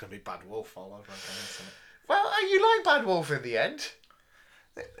it's just going to be Bad Wolf all over again, isn't it? Well, you like Bad Wolf in the end.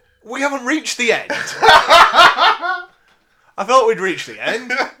 We haven't reached the end. I thought we'd reached the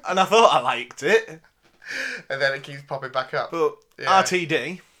end, and I thought I liked it. And then it keeps popping back up. But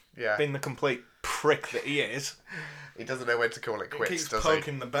RTD, yeah, being the complete prick that he is, he doesn't know when to call it quits, he keeps does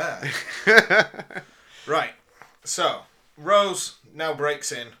poking the bear. Right, so Rose now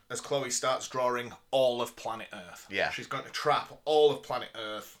breaks in as Chloe starts drawing all of planet Earth. Yeah. She's going to trap all of planet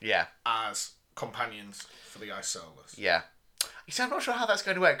Earth Yeah. as companions for the Isolus. Yeah. You see, I'm not sure how that's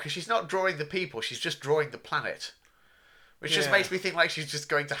going to work, because she's not drawing the people, she's just drawing the planet. Which just makes me think like she's just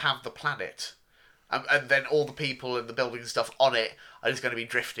going to have the planet. And then all the people and the buildings and stuff on it are just going to be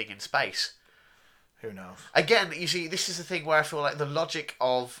drifting in space. Who knows? Again, you see, this is the thing where I feel like the logic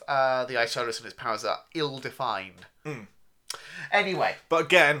of the Isolus and its powers are ill-defined. Anyway. But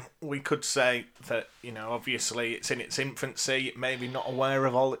again, we could say that, obviously it's in its infancy, maybe not aware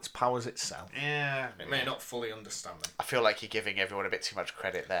of all its powers itself. Yeah. It may not fully understand them. I feel like you're giving everyone a bit too much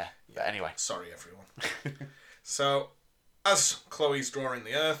credit there. But anyway. Sorry, everyone. So, as Chloe's drawing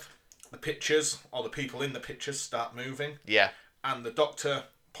the Earth, the pictures, or the people in the pictures, start moving. Yeah. And the Doctor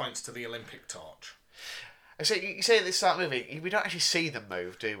points to the Olympic torch. So you say they start moving. We don't actually see them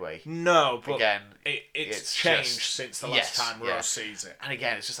move, do we? No, but again, it's changed since the last time Rose sees it. And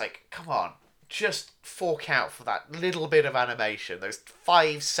again, it's just like, come on, just fork out for that little bit of animation, those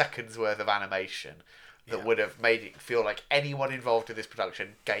 5 seconds worth of animation that would have made it feel like anyone involved in this production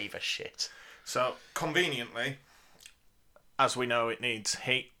gave a shit. So, conveniently, as we know, it needs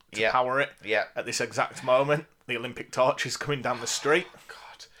heat to power it. Yeah. At this exact moment, the Olympic torch is coming down the street. God.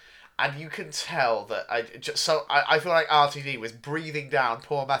 And you can tell that I feel like RTD was breathing down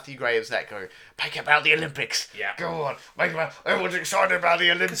poor Matthew Graham's neck, going, "Make it about the Olympics. Yeah. Go on. Make it about, everyone's excited about the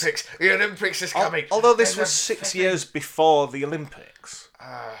Olympics. The Olympics is coming." Although this was 6 years before the Olympics,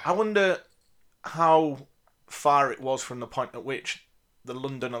 I wonder how far it was from the point at which the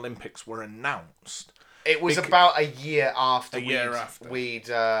London Olympics were announced. It was about a year after.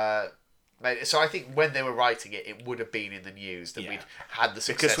 We'd so I think when they were writing it, it would have been in the news that we'd had the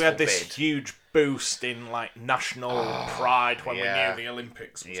successful because we had this bid. huge boost in national pride when we knew the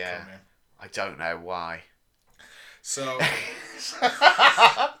Olympics was coming. I don't know why. So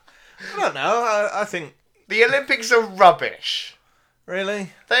I don't know. I think the Olympics are rubbish.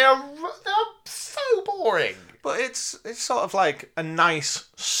 Really, they are so boring. But it's sort of like a nice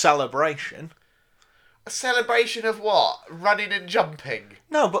celebration. A celebration of what? Running and jumping?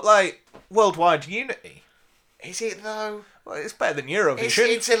 No, but like worldwide unity. Is it though? Well, it's better than Eurovision.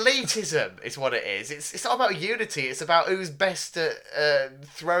 It's elitism, is what it is. It's not about unity. It's about who's best at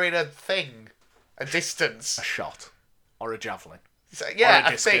throwing a thing, a distance, a shot, or a javelin. So, yeah, or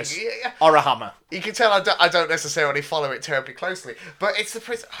a discus, thing, or a hammer. You can tell I don't necessarily follow it terribly closely, but it's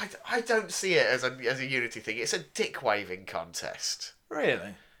the I don't see it as a unity thing. It's a dick waving contest.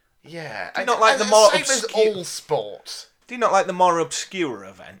 Really? Yeah. Do you not like the more as all sport? Do you not like the more obscure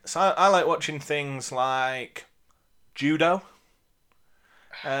events? I like watching things like judo,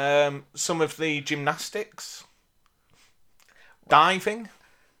 some of the gymnastics, diving.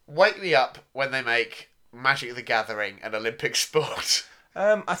 Wake me up when they make Magic the Gathering an Olympic sport.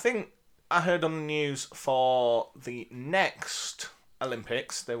 I think I heard on the news for the next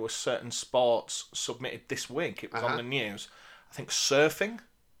Olympics there were certain sports submitted this week. It was on the news. I think surfing.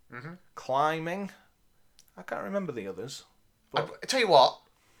 Climbing. I can't remember the others. I tell you what,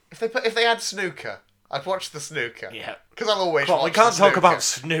 if they had snooker, I'd watch the snooker. Yeah, because I'll always. Watch we can't talk about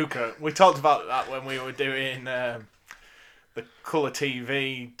snooker. We talked about that when we were doing the Colour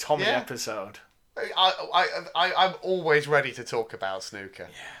TV Tommy episode. I'm always ready to talk about snooker.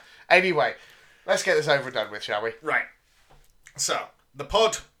 Yeah. Anyway, let's get this over and done with, shall we? Right. So the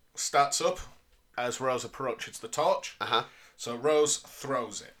pod starts up as Rose approaches the torch. So Rose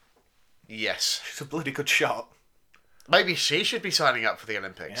throws it. Yes. She's a bloody good shot. Maybe she should be signing up for the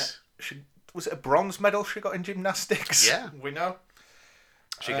Olympics. Yeah. Was it a bronze medal she got in gymnastics? Yeah. We know.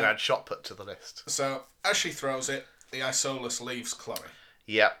 She can add shot put to the list. So, as she throws it, the Isolus leaves Chloe.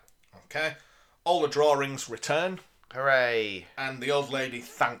 Yep. Okay. All the drawings return. Hooray. And the old lady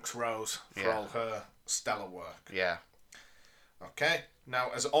thanks Rose for all her stellar work. Yeah. Okay. Now,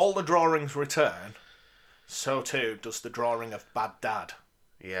 as all the drawings return, so too does the drawing of Bad Dad.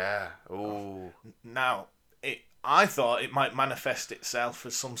 Yeah. Ooh. Now, I thought it might manifest itself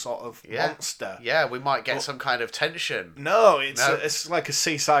as some sort of monster. Yeah, we might get some kind of tension. No, it's like a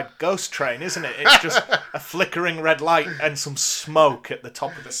seaside ghost train, isn't it? It's just a flickering red light and some smoke at the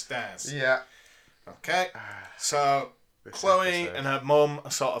top of the stairs. Yeah. Okay. So Chloe and her mum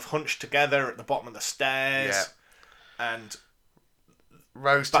are sort of hunched together at the bottom of the stairs. Yeah. And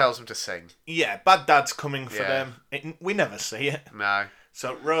Rose tells them to sing. Yeah, Bad Dad's coming for them. We never see it. No.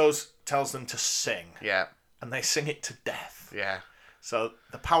 So Rose tells them to sing. Yeah. And they sing it to death. Yeah. So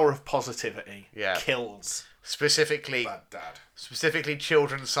the power of positivity kills specifically Bad Dad. Specifically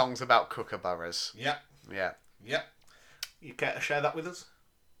children's songs about kookaburras. Yeah. Yeah. Yeah. You care to share that with us?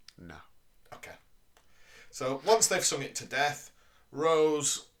 No. Okay. So once they've sung it to death,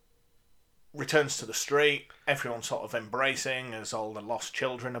 Rose returns to the street. Everyone's sort of embracing as all the lost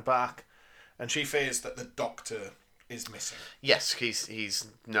children are back. And she fears that the doctor is missing. Yes, he's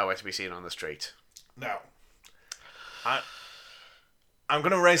nowhere to be seen on the street. Now, I'm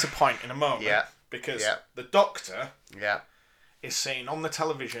going to raise a point in a moment. Yeah. Because the doctor Yeah. is seen on the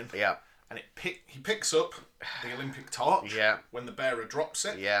television. Yeah. And he picks up the Olympic torch. Yeah. When the bearer drops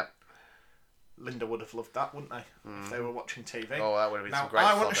it. Yeah. Linda would have loved that, wouldn't they? If they were watching TV. Oh, that would have been now, some great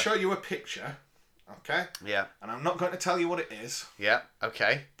I want fodder. to show you a picture. Okay? Yeah. And I'm not going to tell you what it is. Yeah.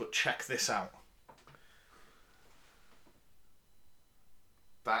 Okay. But check this out.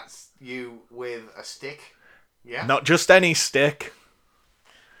 That's you with a stick. Yeah. Not just any stick.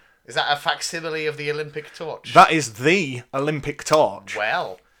 Is that a facsimile of the Olympic torch? That is the Olympic torch.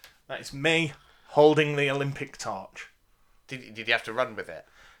 Well. That is me holding the Olympic torch. Did you have to run with it?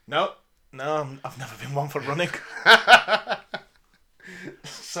 No, I've never been one for running.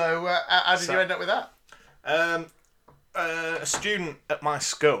 So, how did you end up with that? A student at my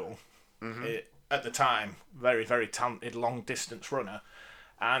school, at the time, very, very talented long-distance runner,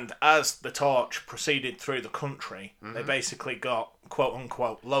 and as the torch proceeded through the country, they basically got,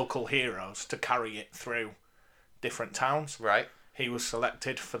 quote-unquote, local heroes to carry it through different towns. Right. He was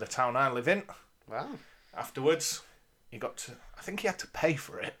selected for the town I live in. Wow. Afterwards, he got to... I think he had to pay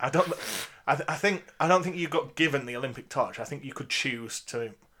for it. I don't think you got given the Olympic torch. I think you could choose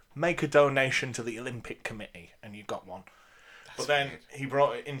to make a donation to the Olympic Committee, and you got one. But then weird. He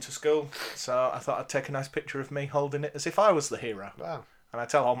brought it into school, so I thought I'd take a nice picture of me holding it as if I was the hero. Wow. And I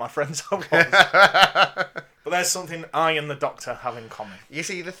tell all my friends I was. But there's something I and the doctor have in common. You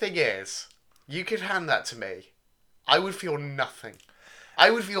see, the thing is, you could hand that to me. I would feel nothing.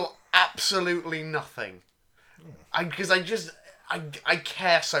 I would feel absolutely nothing. Because I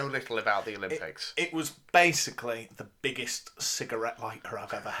care so little about the Olympics. It was basically the biggest cigarette lighter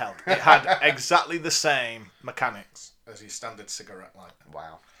I've ever held. It had exactly the same mechanics as your standard cigarette lighter.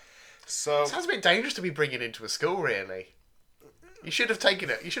 Wow. So sounds a bit dangerous to be bringing into a school, really. You should have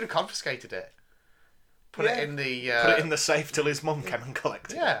taken it. You should have confiscated it. Put it in the safe till his mum came and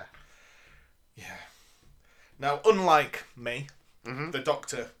collected it. Yeah. Yeah. Now, unlike me, the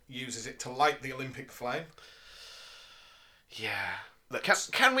doctor uses it to light the Olympic flame. Yeah.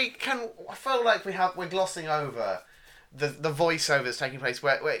 Can I feel like we're glossing over the voiceover that's taking place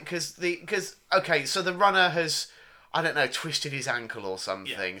because okay, so the runner has, I don't know, twisted his ankle or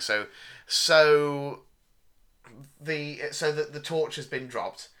something. Yeah. So the torch has been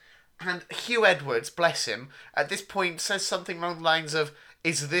dropped, and Hugh Edwards, bless him, at this point says something along the lines of,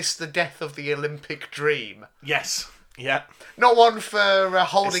 "Is this the death of the Olympic dream?" Yes. Yeah. Not one for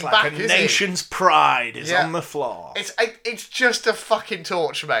holding it's like back, a is nation's pride is on the floor. It's just a fucking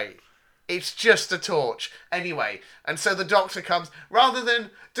torch, mate. It's just a torch. Anyway, and so the doctor comes, rather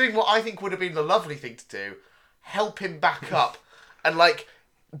than doing what I think would have been the lovely thing to do, help him back up and, like,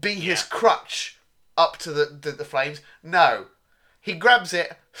 be his crutch up to the flames. No. He grabs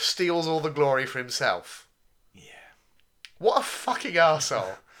it, steals all the glory for himself. Yeah. What a fucking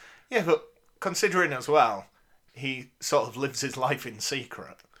arsehole. Yeah, but considering as well, he sort of lives his life in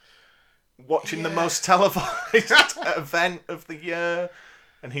secret. Watching the most televised event of the year,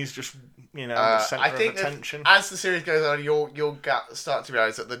 and he's just, the centre of attention. As the series goes on, you'll start to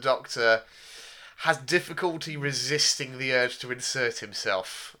realise that the Doctor has difficulty resisting the urge to insert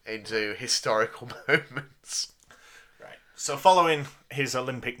himself into historical moments. Right. So following his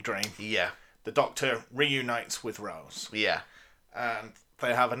Olympic dream, the Doctor reunites with Rose. Yeah. And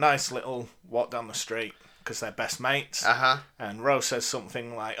they have a nice little walk down the street, because they're best mates. And Rose says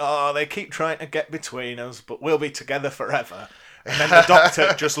something like, "Oh, they keep trying to get between us, but we'll be together forever." And then the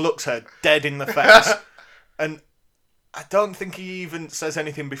Doctor just looks her dead in the face. And I don't think he even says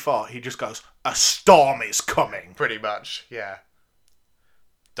anything before. He just goes, "A storm is coming." Pretty much, yeah.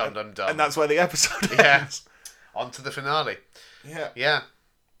 Dun dun dun. And that's where the episode ends. On to the finale. Yeah. Yeah.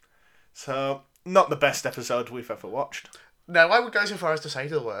 So, not the best episode we've ever watched. No, I would go so far as to say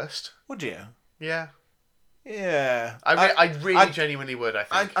the worst. Would you? Yeah. Yeah. I really genuinely would, I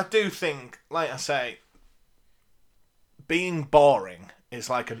think. I do think, like I say, being boring is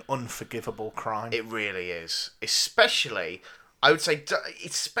like an unforgivable crime. It really is. Especially, I would say,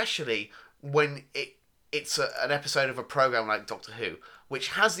 especially when it's an episode of a program like Doctor Who, which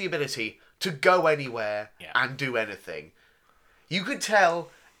has the ability to go anywhere and do anything. You could tell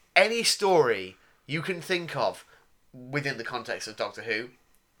any story you can think of within the context of Doctor Who.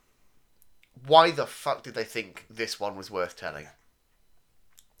 Why the fuck did they think this one was worth telling?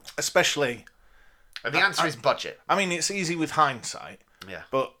 Especially... And the answer is budget. I mean, it's easy with hindsight. Yeah.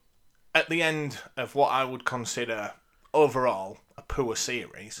 But at the end of what I would consider overall a poor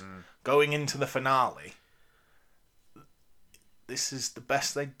series, going into the finale, this is the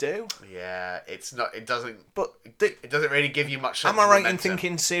best they do. Yeah, it's not. It doesn't. But it doesn't really give you much. Am I right in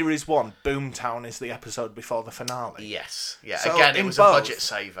thinking Series 1, Boomtown is the episode before the finale? Yes. Yeah. So again, it was both, a budget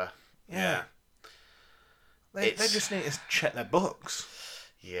saver. Yeah. They just need to check their books.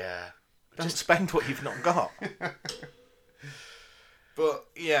 Yeah. Don't spend what you've not got. But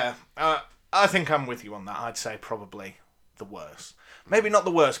yeah, I think I'm with you on that. I'd say probably the worst. Maybe not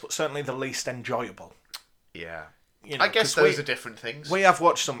the worst, but certainly the least enjoyable. Yeah. You know, I guess those are different things. We have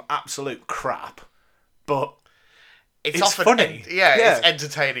watched some absolute crap, but it's often funny. It's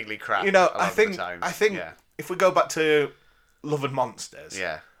entertainingly crap. You know, I think if we go back to Love and Monsters,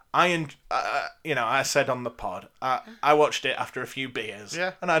 yeah, I said on the pod, I watched it after a few beers,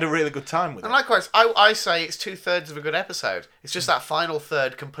 and I had a really good time with it. And likewise, I say it's 2/3 of a good episode. It's just that final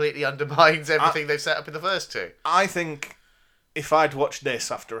third completely undermines everything they've set up in the first two. I think if I'd watched this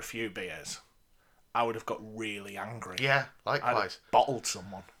after a few beers, I would have got really angry. Yeah, I'd likewise. have bottled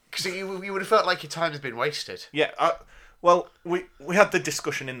someone. Because you would have felt like your time has been wasted. Yeah, well, we had the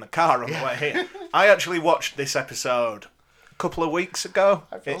discussion in the car on the way here. I actually watched this episode a couple of weeks ago.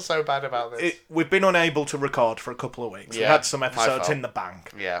 I feel so bad about this. We've been unable to record for a couple of weeks. We had some episodes in the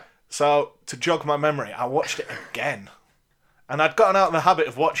bank. Yeah. So, to jog my memory, I watched it again. And I'd gotten out of the habit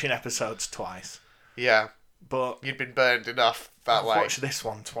of watching episodes twice. Yeah. But you'd been burned enough that way. I watched this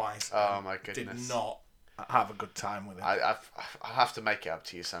one twice. Oh my goodness. Did not have a good time with it. I'll have to make it up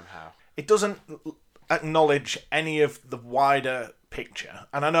to you somehow. It doesn't acknowledge any of the wider picture.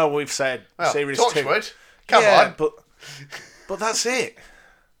 And I know we've said Series 2. Torchwood. Come on. But that's it.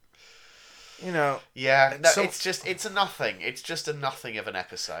 You know. Yeah, no, it's a nothing. It's just a nothing of an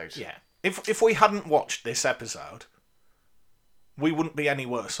episode. Yeah. If we hadn't watched this episode, we wouldn't be any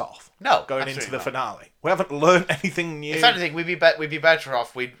worse off. No, going into the finale. We haven't learned anything new. If anything, we'd be better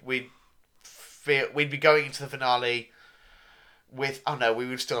off. We'd be going into the finale with. Oh no, we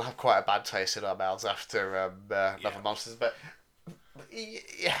would still have quite a bad taste in our mouths after Love and Monsters. But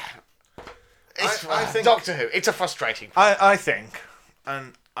yeah, I think Doctor Who. It's a frustrating. I think,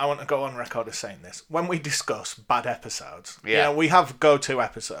 and I want to go on record as saying this: when we discuss bad episodes, we have go-to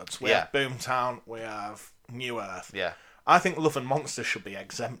episodes. We have Boomtown. We have New Earth. Yeah. I think Love and Monsters should be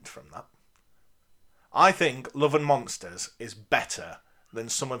exempt from that. I think Love and Monsters is better than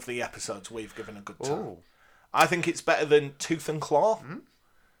some of the episodes we've given a good time. Ooh. I think it's better than Tooth and Claw. Mm.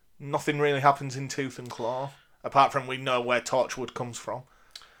 Nothing really happens in Tooth and Claw, apart from we know where Torchwood comes from.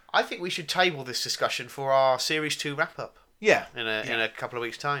 I think we should table this discussion for our Series 2 wrap-up. Yeah. In a couple of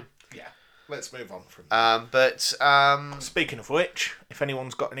weeks' time. Yeah. Let's move on from that. Speaking of which, if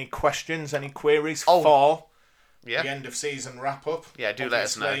anyone's got any questions, any queries for the end of season wrap-up, do let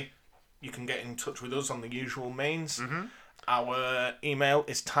us know. You can get in touch with us on the usual means. Mm-hmm. Our email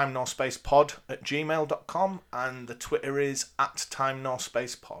is timenorSpacePod@gmail.com and the Twitter is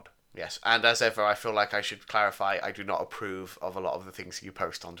 @timenorSpacePod. Yes, and as ever, I feel like I should clarify, I do not approve of a lot of the things you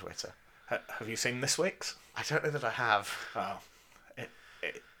post on Twitter. Have you seen this week's? I don't know that I have. Oh.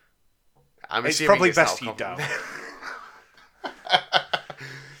 It's probably best you don't.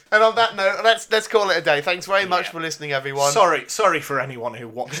 And on that note, let's call it a day. Thanks very much for listening, everyone. Sorry for anyone who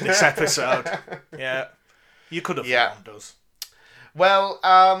watched this episode. You could have warned us. Well,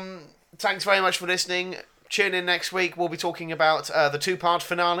 thanks very much for listening. Tune in next week. We'll be talking about the 2-part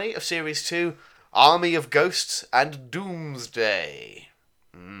finale of Series 2, Army of Ghosts and Doomsday.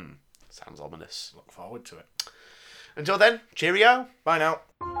 Sounds ominous. Look forward to it. Until then, cheerio. Bye now.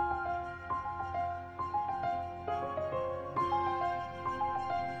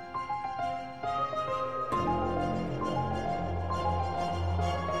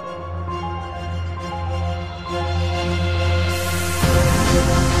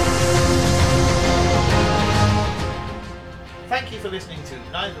 Thank you for listening to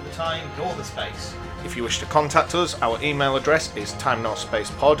Neither the Time Nor the Space. If you wish to contact us, our email address is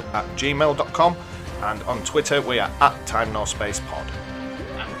timenorSpacePod@gmail.com and on Twitter we are @timenorSpacePod.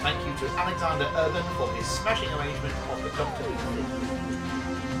 And thank you to Alexander Urban for his smashing arrangement of the Doctor Who theme.